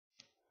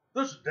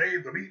This is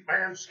Dave, the Meat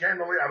Man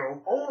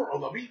Scandaliato, owner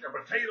of the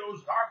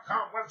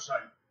meatandpotatoes.com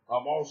website.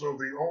 I'm also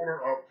the owner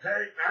of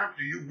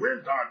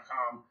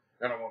PayAfterYouWin.com,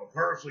 and I want to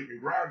personally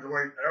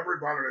congratulate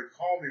everybody that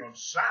called me on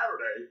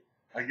Saturday.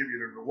 I give you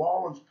the New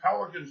Orleans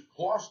Pelicans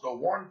plus the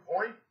 1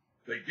 point.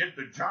 They get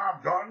the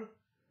job done.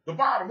 The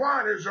bottom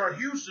line is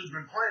Houston's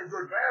been playing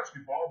good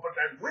basketball, but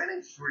that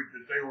winning streak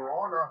that they were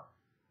on,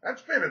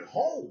 that's been at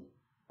home.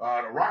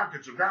 The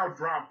Rockets have now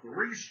dropped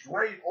 3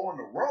 straight on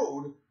the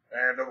road.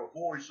 And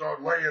before we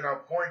start laying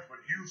up points with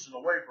Houston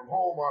away from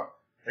home,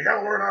 they got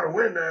to learn how to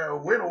win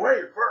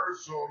away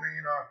first. So, all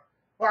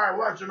right,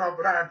 well, that's enough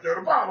of that.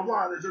 The bottom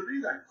line is if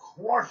you got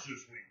crushed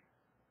this week,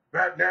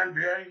 bet in the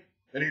NBA,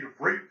 they need a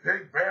free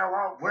pick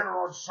bailout winner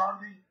on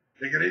Sunday.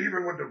 They get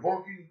even with the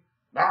bookie,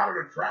 not in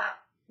a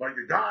trap, like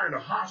a guy in the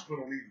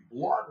hospital needs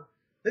blood.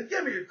 Then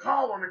give me a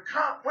call on the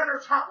Comp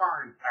Winners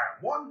Hotline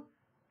at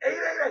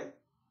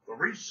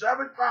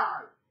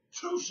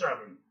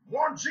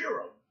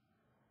 1-888-375-2710.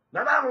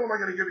 Now, not only am I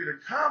going to give you the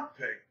comp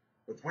pick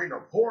between the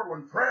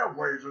Portland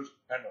Trailblazers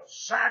and the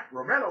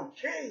Sacramento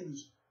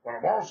Kings, but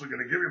I'm also going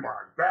to give you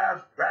my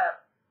best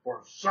bet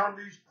for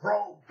Sunday's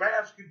pro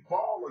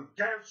basketball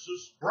against the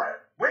spread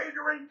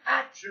wagering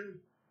action.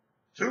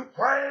 2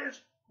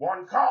 plays,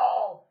 1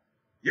 call.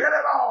 Get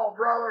it all,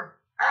 brother.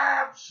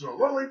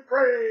 Absolutely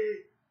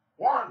free.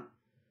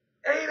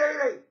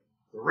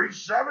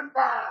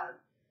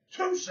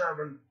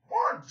 1-888-375-2710.